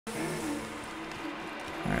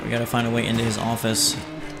Alright, we gotta find a way into his office.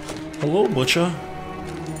 Hello, Butcher.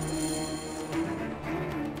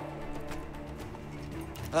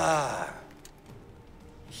 Ah.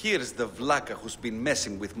 Here's the Vlaka who's been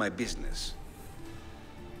messing with my business.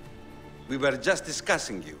 We were just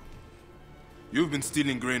discussing you. You've been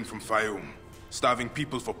stealing grain from Fayum, starving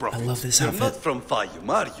people for profit. I love this You're outfit. not from Fayum,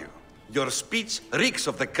 are you? Your speech reeks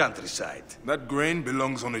of the countryside. That grain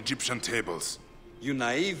belongs on Egyptian tables. You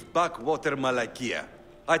naive backwater Malakia.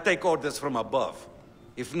 I take orders from above.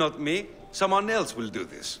 If not me, someone else will do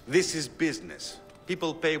this. This is business.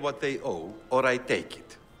 People pay what they owe, or I take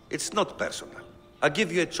it. It's not personal. I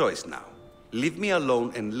give you a choice now. Leave me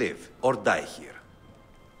alone and live, or die here.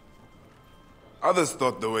 Others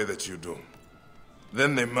thought the way that you do.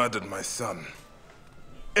 Then they murdered my son.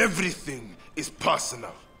 Everything is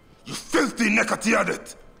personal. You filthy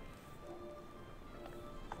Nekatiadet!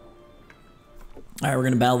 Alright, we're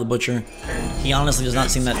gonna battle the Butcher. He honestly does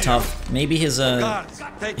not seem that tough. Maybe his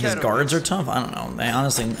guards are tough? I don't know. They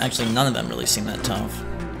honestly, actually none of them really seem that tough.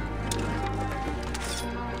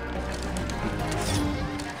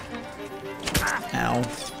 Ow.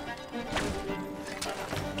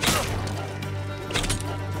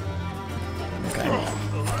 Okay.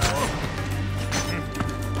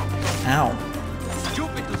 Ow.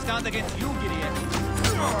 Stupid to stand against you, Gideon.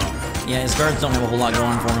 Yeah, his guards don't have a whole lot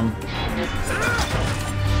going for him.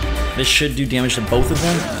 This should do damage to both of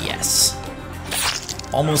them? Yes.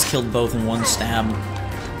 Almost killed both in one stab.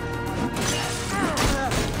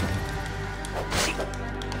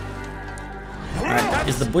 Alright,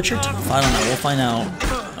 is the Butcher tough? I don't know, we'll find out.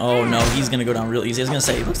 Oh no, he's gonna go down real easy. I was gonna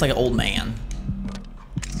say, he looks like an old man.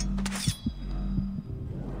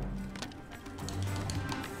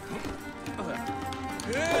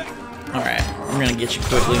 Alright, we're gonna get you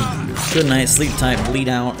quickly. Good night, sleep tight, bleed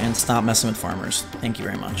out, and stop messing with farmers. Thank you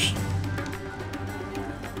very much.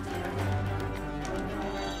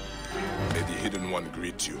 May the Hidden One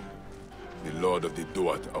greet you. The Lord of the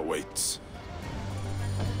Duat awaits.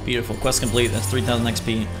 Beautiful. Quest complete. That's 3,000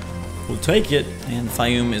 XP. We'll take it. And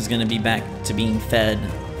Fayum is going to be back to being fed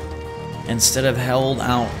instead of held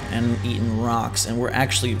out and eating rocks. And we're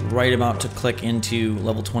actually right about to click into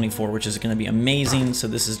level 24, which is going to be amazing. So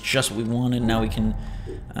this is just what we wanted. Now we can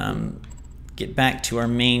get back to our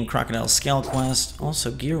main Crocodile Scale quest.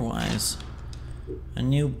 Also, gear-wise, a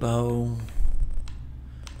new bow.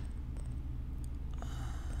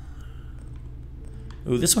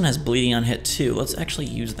 Ooh, this one has bleeding on hit too. Let's actually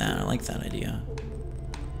use that. I like that idea.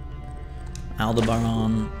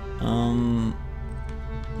 Aldebaran.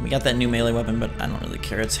 We got that new melee weapon, but I don't really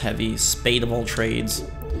care. It's heavy. Spade of all trades.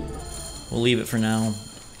 We'll leave it for now.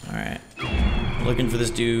 Alright. Looking for this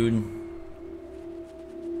dude.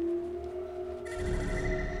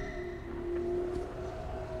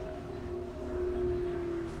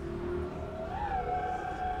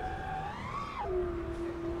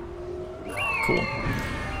 Cool.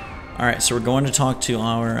 Alright, so we're going to talk to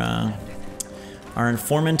our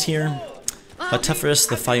informant here. Hatefris,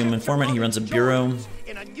 the Fayum informant. He runs a bureau.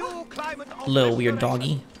 Little weird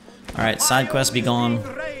doggy. Alright, side quest, be gone.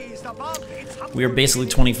 We are basically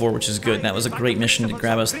 24, which is good. That was a great mission to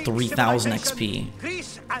grab us 3,000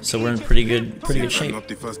 XP. So we're in pretty good shape.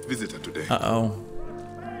 Uh-oh.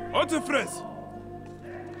 Hatefris!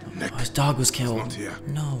 Oh, his dog was killed.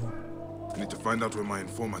 No. I need to find out where my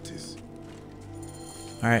informant is.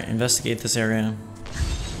 Alright, investigate this area.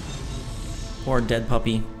 Poor dead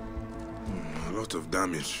puppy. A lot of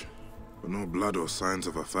damage, but no blood or signs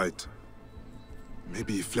of a fight.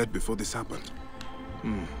 Maybe he fled before this happened.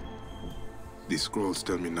 These scrolls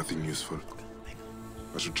tell me nothing useful.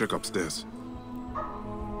 I should check upstairs.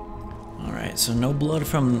 Alright, so no blood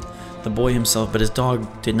from the boy himself, but his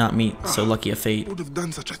dog did not meet so lucky a fate. Who would have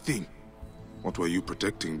done such a thing? What were you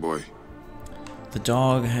protecting, boy? The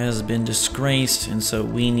dog has been disgraced, and so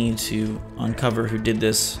we need to uncover who did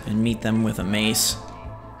this and meet them with a mace.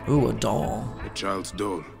 Ooh, a doll. A child's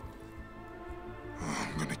doll. Oh,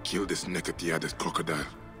 I'm gonna kill this Nekatiadet crocodile.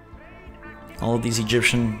 All of these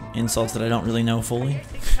Egyptian insults that I don't really know fully.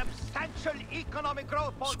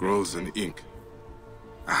 Scrolls and ink.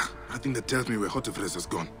 Nothing that tells me where Hatefris has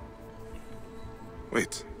gone.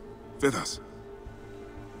 Wait, feathers.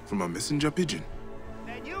 From a messenger pigeon.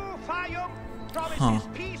 Huh.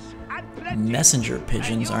 Messenger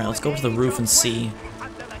pigeons. Alright, let's go up to the roof and see.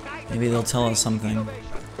 Maybe they'll tell us something.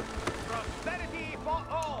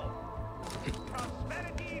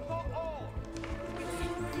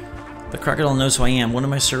 The Crocodile knows who I am. One of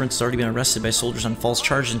my servants has already been arrested by soldiers on false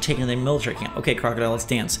charges and taken to the military camp. Okay, Crocodile, let's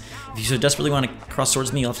dance. If you so desperately want to cross swords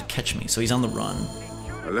with me, you'll have to catch me. So he's on the run.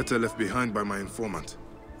 A letter left behind by my informant.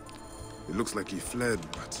 It looks like he fled,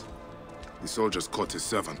 but the soldiers caught his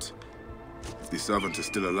servant. If the servant is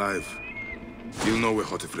still alive, he'll know where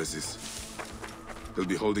Hotefres is. They'll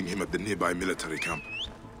be holding him at the nearby military camp.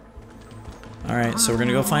 Alright, so we're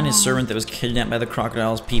gonna go find his servant that was kidnapped by the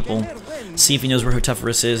crocodile's people. See if he knows where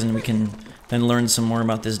Hotefres is, and we can then learn some more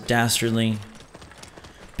about this dastardly,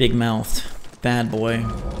 big-mouthed bad boy.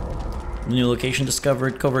 New location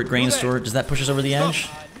discovered, covert grain store. Does that push us over the edge?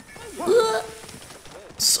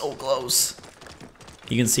 So close.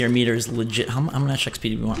 You can see our meter is legit. How much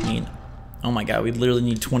XP do we need? Oh my god, we literally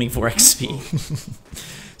need 24 XP.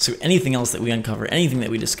 So anything else that we uncover, anything that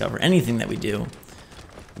we discover, anything that we do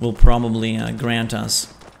will probably grant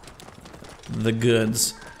us the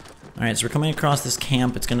goods. Alright, so we're coming across this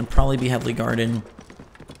camp. It's going to probably be heavily guarded.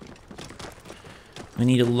 We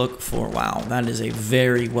need to look for... Wow, that is a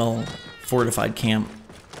very well fortified camp.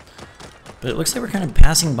 But it looks like we're kind of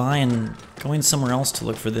passing by and going somewhere else to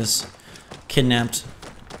look for this kidnapped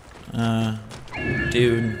dude.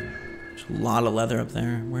 There's a lot of leather up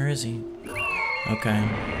there. Where is he? Okay.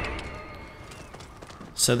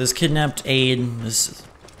 So this kidnapped aide, this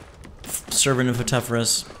servant of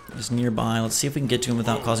Hotefres, is nearby. Let's see if we can get to him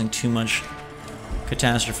without causing too much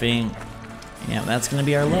catastrophe. Yeah, that's going to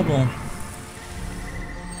be our level.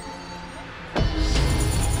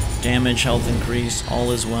 Damage, health increase,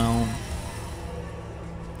 all is well.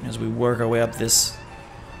 As we work our way up this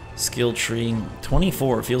skill tree.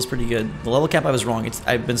 24 feels pretty good. The level cap, I was wrong.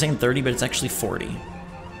 I've been saying 30, but it's actually 40. I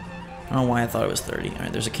don't know why I thought it was 30.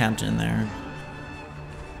 Alright, there's a captain in there.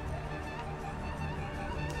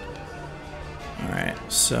 Alright,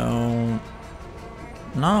 so...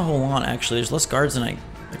 not a whole lot, actually. There's less guards than I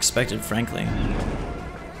expected, frankly.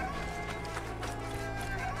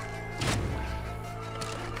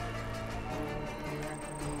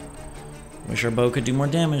 Wish our bow could do more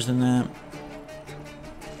damage than that.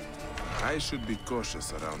 I should be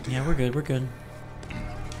cautious around here. Yeah, we're good, we're good.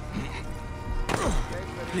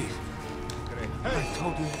 Please. I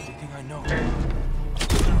told you everything I know.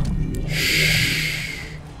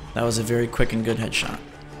 That was a very quick and good headshot.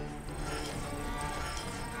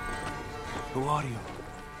 Who are you?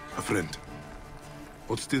 A friend.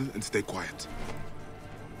 Hold still and stay quiet.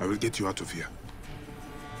 I will get you out of here.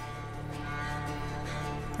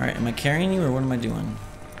 Alright, am I carrying you or what am I doing?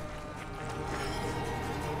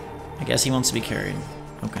 I guess he wants to be carried.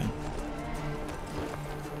 Okay.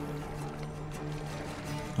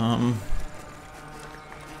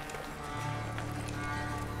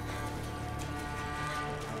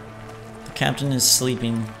 The captain is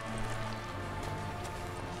sleeping.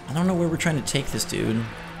 I don't know where we're trying to take this dude.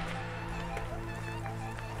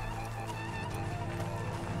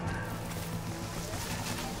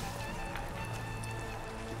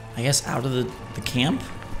 I guess out of the camp?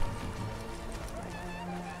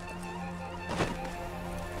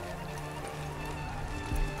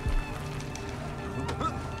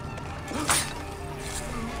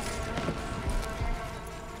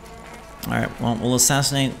 Alright, well, we'll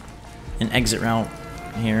assassinate an exit route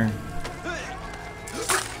here.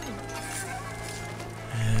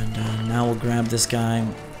 And now we'll grab this guy,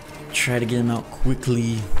 try to get him out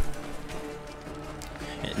quickly.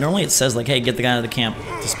 Normally it says like, hey, get the guy out of the camp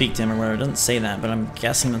to speak to him or whatever. It doesn't say that, but I'm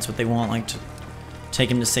guessing that's what they want, like to take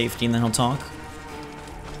him to safety and then he'll talk.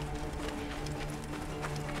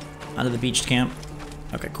 Out of the beached camp.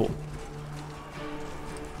 Okay, cool.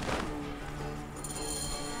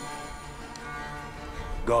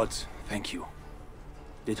 Gods, thank you.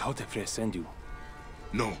 Did Hotefres send you?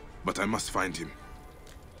 No, but I must find him.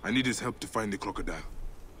 I need his help to find the crocodile.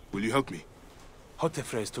 Will you help me?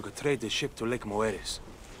 Hotefres took a trader ship to Lake Moeris.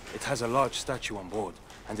 It has a large statue on board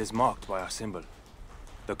and is marked by our symbol.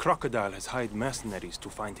 The crocodile has hired mercenaries to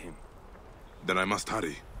find him. Then I must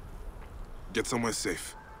hurry. Get somewhere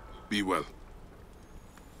safe. Be well.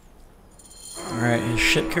 Alright, his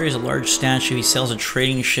ship carries a large statue. He sails a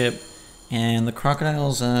trading ship. And the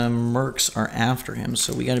crocodile's mercs are after him,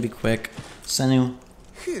 so we gotta be quick. Senu,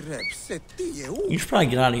 you should probably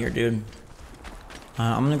get out of here, dude.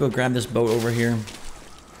 I'm gonna go grab this boat over here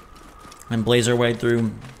and blaze our way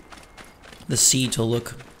through the sea to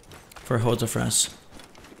look for Hotefres.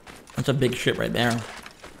 That's a big ship right there.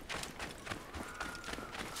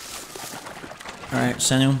 Alright,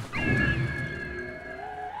 Senu.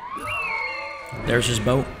 There's his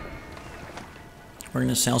boat. We're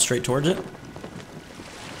gonna sail straight towards it.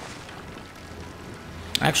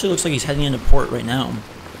 Actually looks like he's heading into port right now.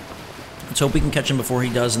 Let's hope we can catch him before he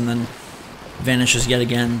does and then vanishes yet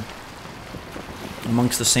again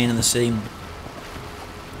amongst the sand in the sea.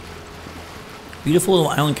 Beautiful little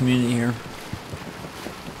island community here.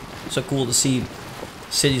 So cool to see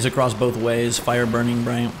Cities across both ways, fire burning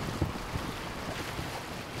bright.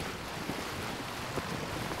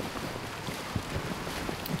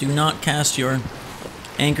 Do not cast your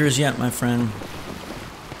anchors yet, my friend.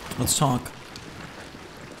 Let's talk.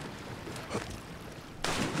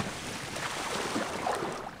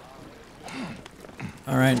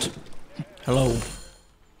 All right. Hello.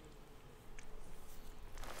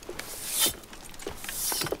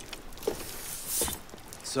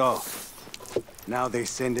 So, now they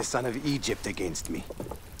send the son of Egypt against me.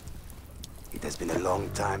 It has been a long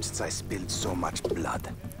time since I spilled so much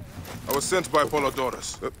blood. I was sent by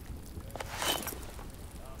Polydorus.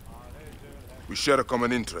 We share a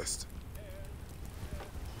common interest.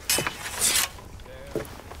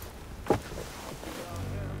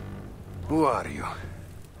 Who are you?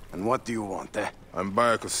 And what do you want, eh? I'm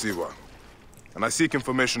Bayek of Siwa, and I seek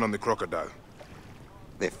information on the crocodile.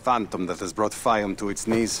 The phantom that has brought Fium to its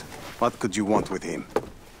knees. What could you want with him?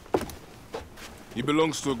 He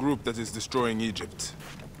belongs to a group that is destroying Egypt.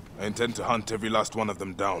 I intend to hunt every last one of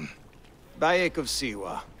them down. Bayek of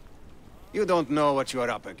Siwa. You don't know what you are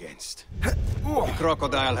up against. The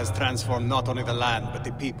crocodile has transformed not only the land, but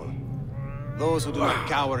the people. Those who do not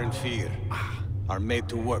cower in fear are made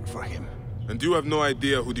to work for him. And you have no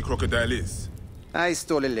idea who the crocodile is? I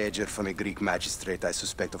stole a ledger from a Greek magistrate I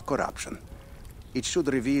suspect of corruption. It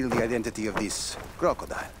should reveal the identity of this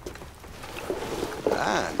crocodile.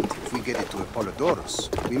 And if we get it to Apollodorus,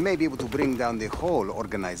 we may be able to bring down the whole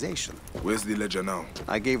organization. Where's the ledger now?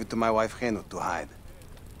 I gave it to my wife Senu to hide.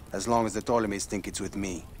 As long as the Ptolemies think it's with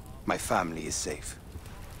me, my family is safe.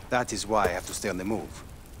 That is why I have to stay on the move.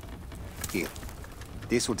 Here.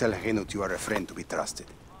 This will tell Senu you are a friend to be trusted.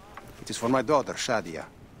 It is for my daughter, Shadia.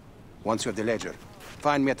 Once you have the ledger,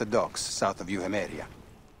 find me at the docks south of Euhemeria.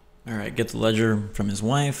 Alright, get the ledger from his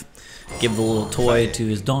wife. Give the little toy to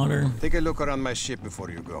his daughter. Take a look around my ship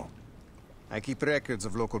before you go. I keep records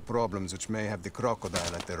of local problems which may have the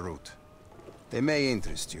crocodile at their root. They may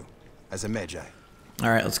interest you, as a Magi.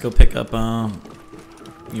 Alright, let's go pick up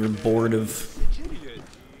your board of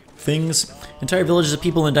things. Entire villages of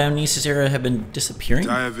people in the Dionysus era have been disappearing?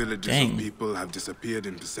 Entire villages Dang. of people have disappeared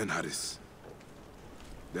in Pisenharis.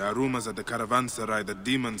 There are rumors at the caravanserai that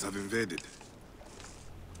demons have invaded.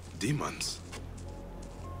 Demons?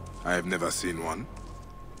 I have never seen one.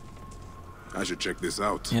 I should check this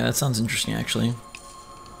out. Yeah, that sounds interesting, actually.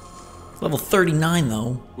 Level 39,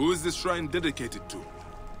 though. Who is this shrine dedicated to?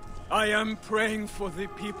 I am praying for the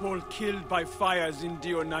people killed by fires in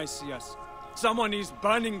Dionysius. Someone is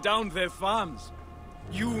burning down their farms.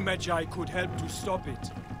 You, Magi, could help to stop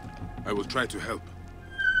it. I will try to help.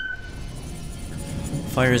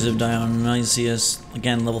 Fires of Dionysius.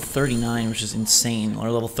 Again, level 39, which is insane. Or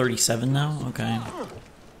level 37 now? Okay.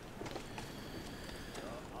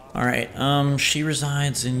 Alright, she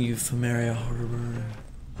resides in Euhemeria Harbor.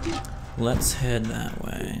 Let's head that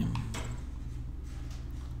way.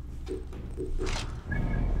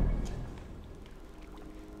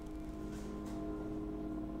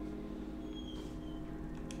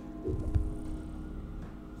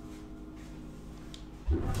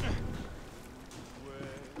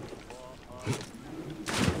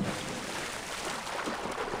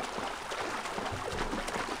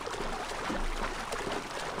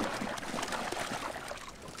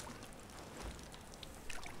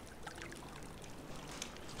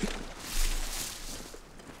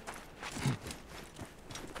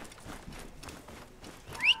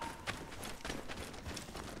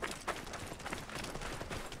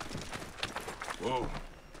 Whoa.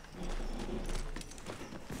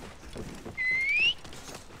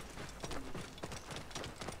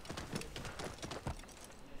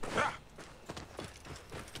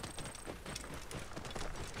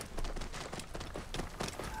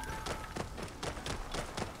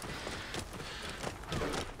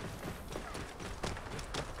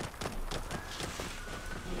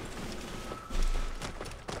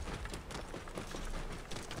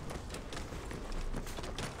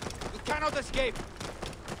 Cannot escape.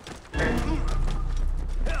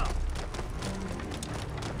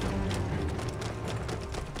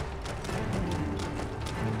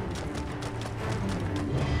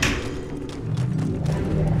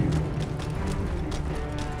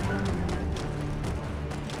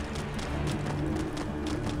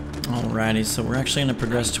 Alrighty, so we're actually going to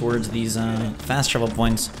progress towards these fast travel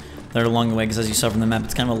points that are along the way, because as you saw from the map,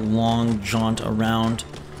 it's kind of a long jaunt around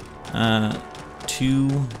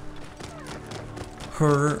to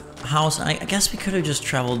her house. I guess we could have just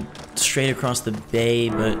traveled straight across the bay,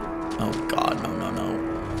 but oh god, no.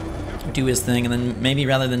 Do his thing, and then maybe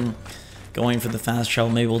rather than going for the fast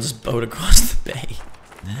travel, maybe we'll just boat across the bay.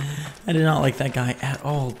 I did not like that guy at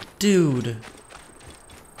all. Dude.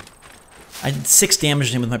 I did 6 damage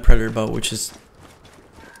to him with my Predator bow, which is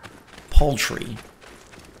paltry.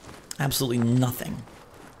 Absolutely nothing.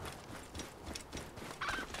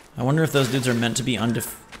 I wonder if those dudes are meant to be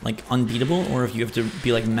unbeatable, or if you have to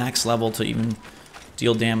be like max level to even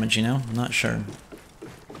deal damage, you know? I'm not sure.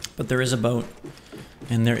 But there is a boat,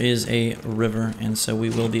 and there is a river, and so we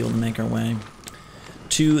will be able to make our way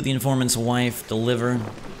to the informant's wife, deliver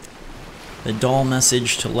the doll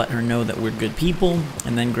message to let her know that we're good people,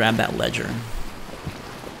 and then grab that ledger.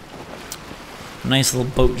 Nice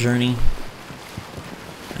little boat journey.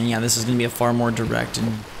 And yeah, this is going to be a far more direct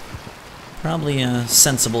and probably a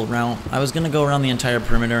sensible route. I was going to go around the entire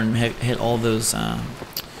perimeter and hit all of those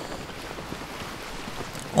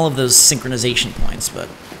synchronization points, but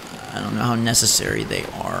I don't know how necessary they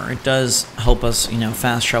are. It does help us, you know,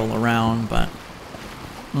 fast travel around, but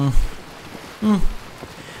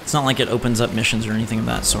it's not like it opens up missions or anything of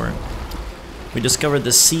that sort. We discovered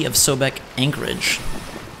the Sea of Sobek anchorage.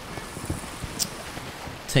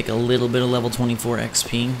 Take a little bit of level 24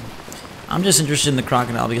 XP. I'm just interested in the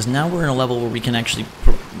crocodile because now we're in a level where we can actually,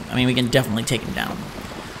 we can definitely take him down.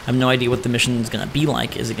 I have no idea what the mission is going to be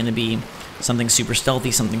like. Is it going to be something super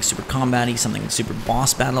stealthy, something super combat-y, something super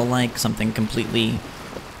boss battle-like, something completely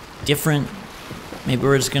different? Maybe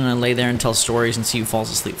we're just going to lay there and tell stories and see who falls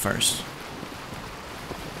asleep first.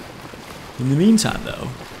 In the meantime, though,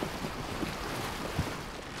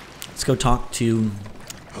 let's go talk to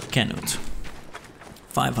Canute.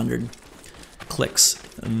 500 clicks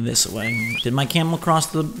this way. Did my camel cross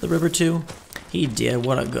the river too? He did.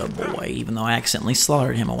 What a good boy. Even though I accidentally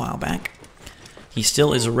slaughtered him a while back, he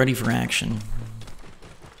still is ready for action.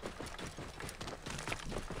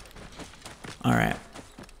 Alright.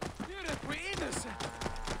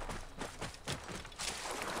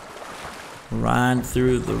 Ride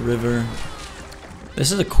through the river.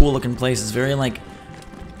 This is a cool looking place. It's very like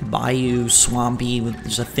bayou, swampy, with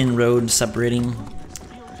just a thin road separating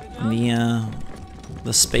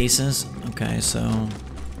the spaces. Okay, so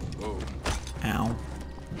ow.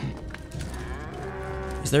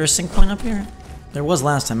 Is there a sync point up here? There was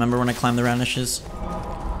last time, remember when I climbed the radishes?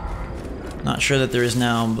 Not sure that there is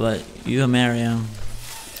now, but Maria.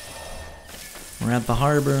 We're at the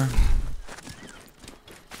harbor.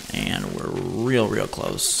 And we're real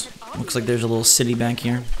close. Looks like there's a little city back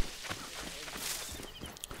here.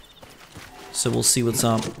 So we'll see what's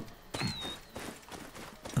up.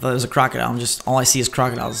 I thought there was a crocodile. All I see is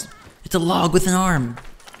crocodiles. It's a log with an arm.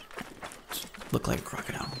 Look like a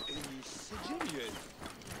crocodile.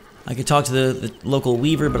 I could talk to the local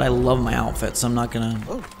weaver, but I love my outfit, so I'm not gonna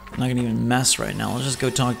even mess right now. Let's just go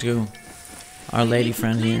talk to our lady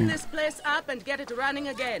friend here. Clean this place up and get it running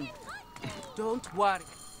again. Don't worry.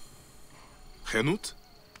 Canute?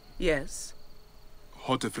 Yes.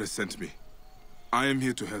 Hotefres sent me. I am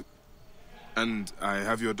here to help. And I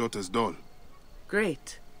have your daughter's doll.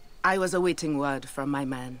 Great. I was awaiting word from my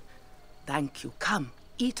man. Thank you. Come,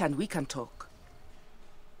 eat and we can talk.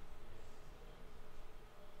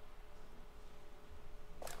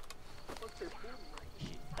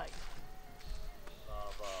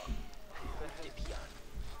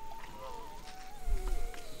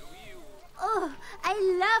 Oh, I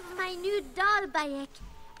love my new doll, Bayek.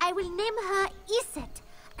 I will name her Iset,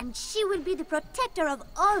 and she will be the protector of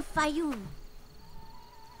all Fayum.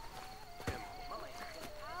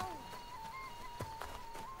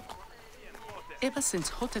 Ever since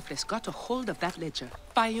Hotefres got a hold of that ledger,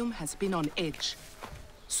 Fayum has been on edge.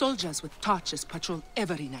 Soldiers with torches patrol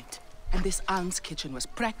every night, and this alms kitchen was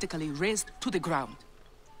practically razed to the ground.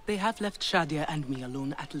 They have left Shadia and me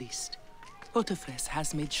alone at least. Hotefres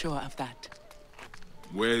has made sure of that.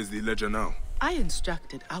 Where is the ledger now? I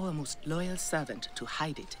instructed our most loyal servant to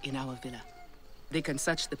hide it in our villa. They can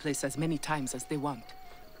search the place as many times as they want.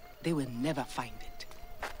 They will never find it.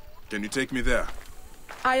 Can you take me there?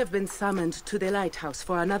 I have been summoned to the lighthouse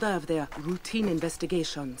for another of their routine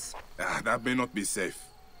investigations. That may not be safe.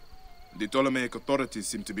 The Ptolemaic authorities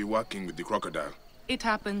seem to be working with the crocodile. It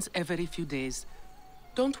happens every few days.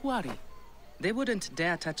 Don't worry. They wouldn't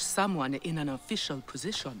dare touch someone in an official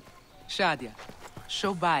position. Shadia,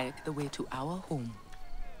 show Bayek the way to our home.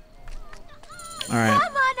 Alright.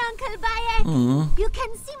 Come on, Uncle Bayek. You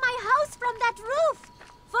can see my house from that roof.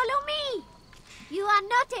 Follow me. You are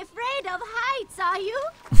not afraid of heights, are you?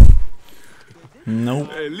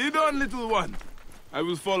 Nope. Hey, lead on, little one. I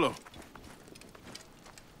will follow.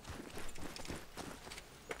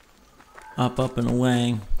 Up and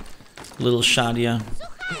away. Little Shadia.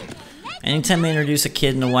 Anytime I introduce a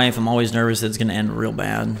kid and a wife, I'm always nervous that it's gonna end real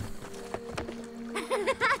bad.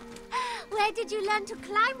 Where did you learn to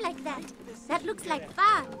climb like that?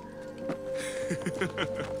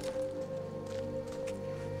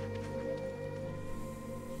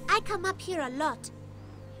 I come up here a lot.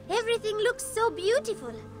 Everything looks so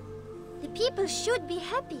beautiful. The people should be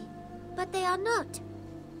happy, but they are not.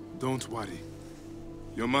 Don't worry.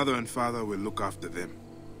 Your mother and father will look after them.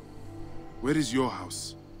 Where is your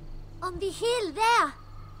house? On the hill there.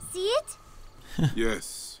 See it?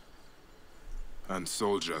 Yes. And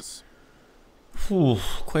soldiers. Whew,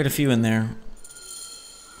 quite a few in there.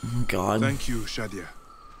 Oh, God. Thank you, Shadia.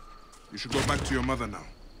 You should go back to your mother now.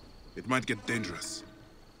 It might get dangerous.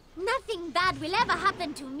 Nothing bad will ever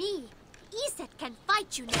happen to me. Iset can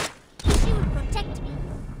fight you now. She will protect me.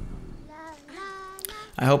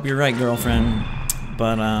 I hope you're right, girlfriend.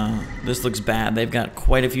 But this looks bad. They've got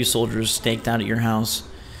quite a few soldiers staked out at your house,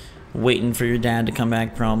 waiting for your dad to come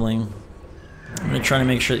back, probably. I'm gonna try to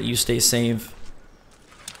make sure that you stay safe.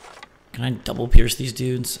 Can I double pierce these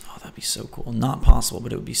dudes? Oh, that'd be so cool. Not possible,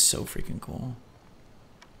 but it would be so freaking cool.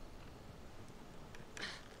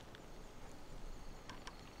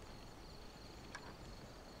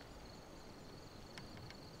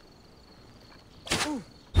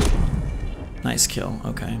 Nice kill.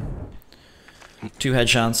 Okay. 2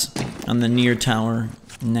 headshots on the near tower.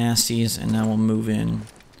 Nasties, and now we'll move in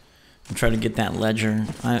and try to get that ledger.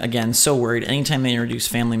 Again, so worried. Anytime they introduce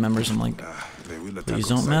family members, I'm like, please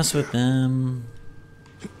don't mess with them.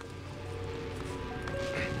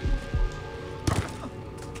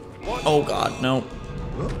 Oh God, no.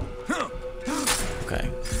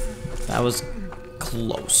 Okay. That was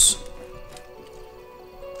close.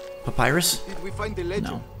 Papyrus? Did we find the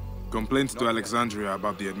ledger? No. Complaints to Alexandria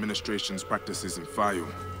about the administration's practices in Fayum.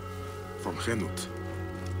 From Henut.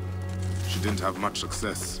 She didn't have much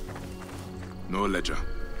success. No ledger.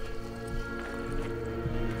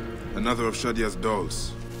 Another of Shadia's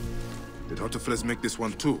dolls. Did Hotefles make this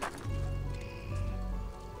one too?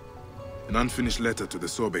 An unfinished letter to the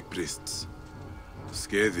Sobek priests.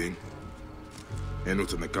 Scathing.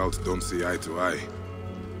 Henut and the cult don't see eye to eye.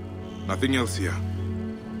 Nothing else here.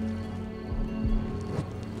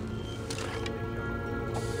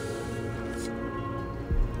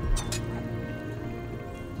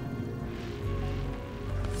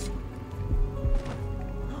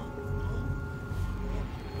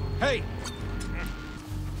 Hey!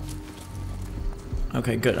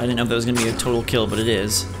 Okay, good. I didn't know if that was going to be a total kill, but it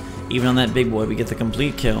is. Even on that big boy, we get the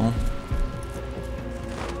complete kill.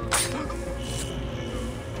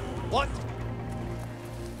 What?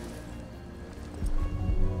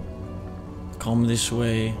 Come this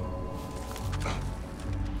way.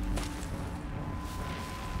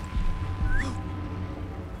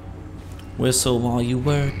 Whistle while you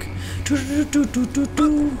work.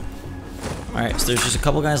 Alright, so there's just a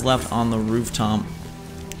couple guys left on the rooftop.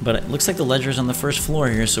 But it looks like the ledger's on the first floor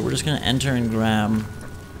here, so we're just gonna enter and grab.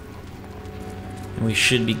 And we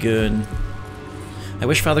should be good. I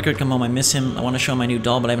wish Father could come home. I miss him. I want to show him my new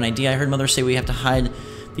doll, but I have an idea. I heard Mother say we have to hide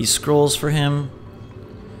these scrolls for him.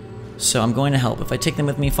 So I'm going to help. If I take them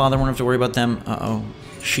with me, Father won't have to worry about them. Uh-oh.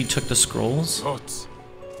 She took the scrolls? What?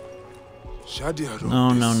 Shadia wrote No,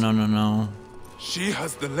 this. no, no, no, no. She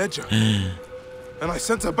has the ledger. And I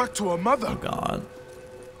sent her back to her mother. Oh, God.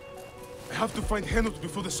 I have to find Henut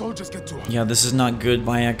before the soldiers get to her. Yeah, this is not good,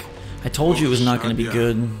 Bayek. I told you it was not going to be Shadia.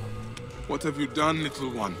 good. What have you done, little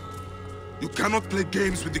one? You cannot play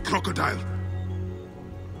games with the crocodile.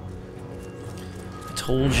 I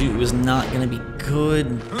told you it was not going to be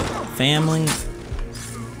good. Family.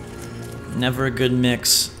 Never a good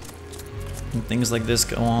mix. And things like this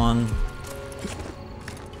go on.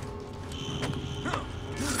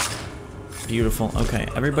 Beautiful. Okay,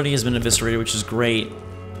 everybody has been eviscerated, which is great.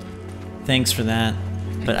 Thanks for that.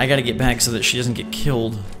 But I gotta get back so that she doesn't get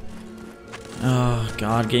killed. Oh,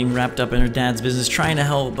 God, getting wrapped up in her dad's business, trying to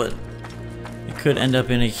help, but it could end up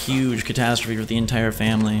in a huge catastrophe for the entire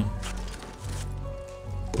family.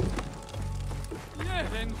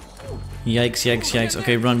 Yikes, yikes, yikes.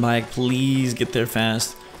 Okay, run, Bayek. Please get there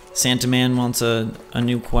fast. Santa Man wants a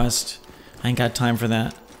new quest. I ain't got time for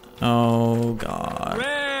that. Oh, God.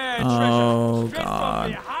 Oh,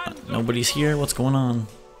 God. Nobody's here? What's going on?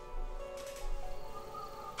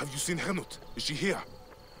 Have you seen Henut? Is she here?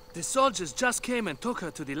 The soldiers just came and took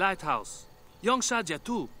her to the lighthouse. Young Shadia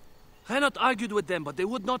too. Henut argued with them, but they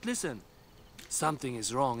would not listen. Something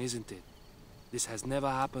is wrong, isn't it? This has never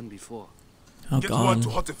happened before. Oh, Get word God. to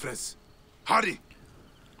Hotefres. Hurry!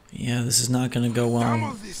 Yeah, this is not gonna go Damn all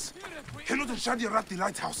well. this! Henut and Shadia are at the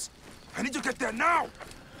lighthouse. I need to get there now!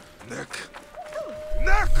 Neck!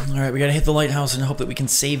 Neck! Alright, we gotta hit the lighthouse and hope that we can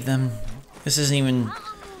save them. This isn't even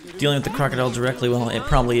dealing with the crocodile directly. Well, it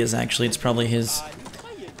probably is, actually. It's probably his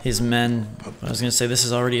his men. I was gonna say this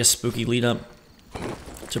is already a spooky lead up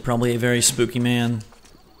to probably a very spooky man.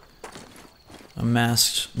 A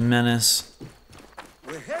masked menace.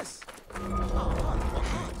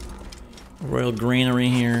 Royal granary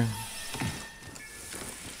here.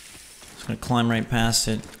 Just gonna climb right past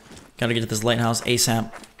it. Gotta get to this lighthouse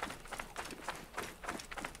ASAP.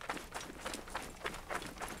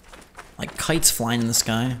 Like kites flying in the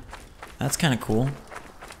sky. That's kind of cool.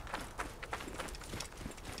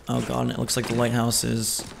 Oh god, and it looks like the lighthouse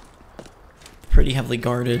is pretty heavily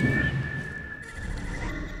guarded.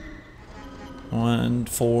 1,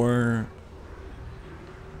 4.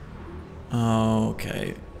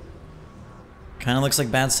 Okay. Kind of looks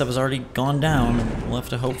like bad stuff has already gone down. We'll have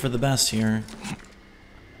to hope for the best here.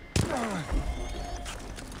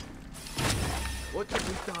 What have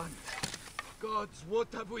we done? Gods, what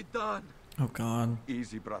have we done? Oh god.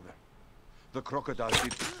 Easy, brother. The crocodile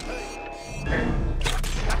did.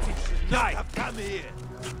 Die! Come here!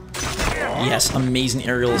 Yes, amazing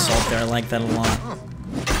aerial assault there. I like that a lot.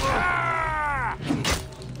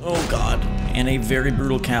 Oh god. And a very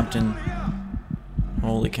brutal captain.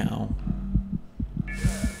 Holy cow.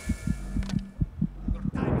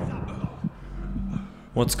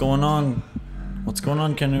 What's going on? What's going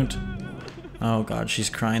on, Canute? Oh god, she's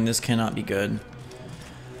crying. This cannot be good.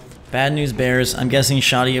 Bad news bears. I'm guessing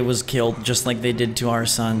Shadia was killed just like they did to our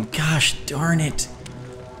son. Gosh darn it.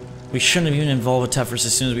 We shouldn't have even involved with Tefris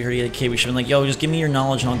as soon as we heard he had a kid. We should have been like, yo, just give me your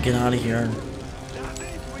knowledge and I'll get out of here.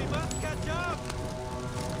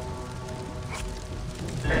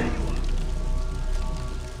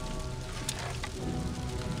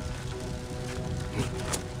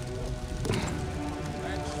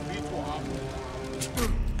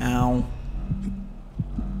 Ow.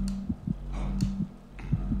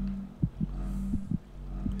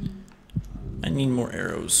 I need more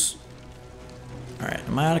arrows. Alright,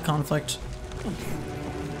 am I out of conflict?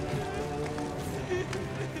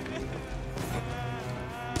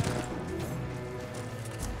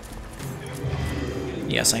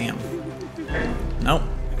 Yes, I am. Nope,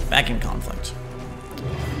 back in conflict.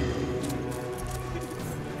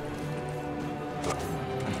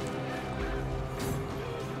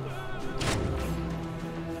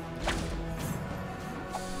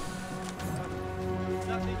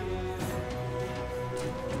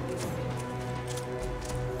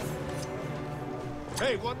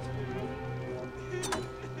 Hey, what?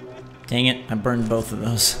 Dang it, I burned both of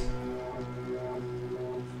those.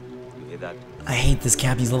 You hear that? I hate this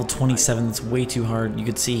cap, he's level 27, that's way too hard. You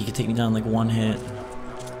could see he could take me down in like one hit.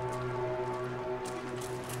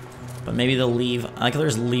 But maybe they'll leave. I like how they're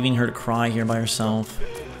just leaving her to cry here by herself.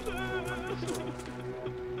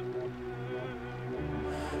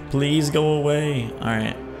 Please go away.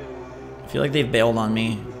 Alright. I feel like they've bailed on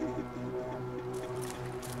me.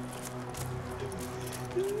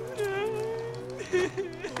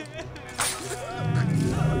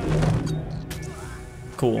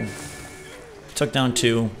 Cool. Took down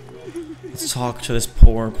 2. Let's talk to this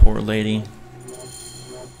poor, poor lady.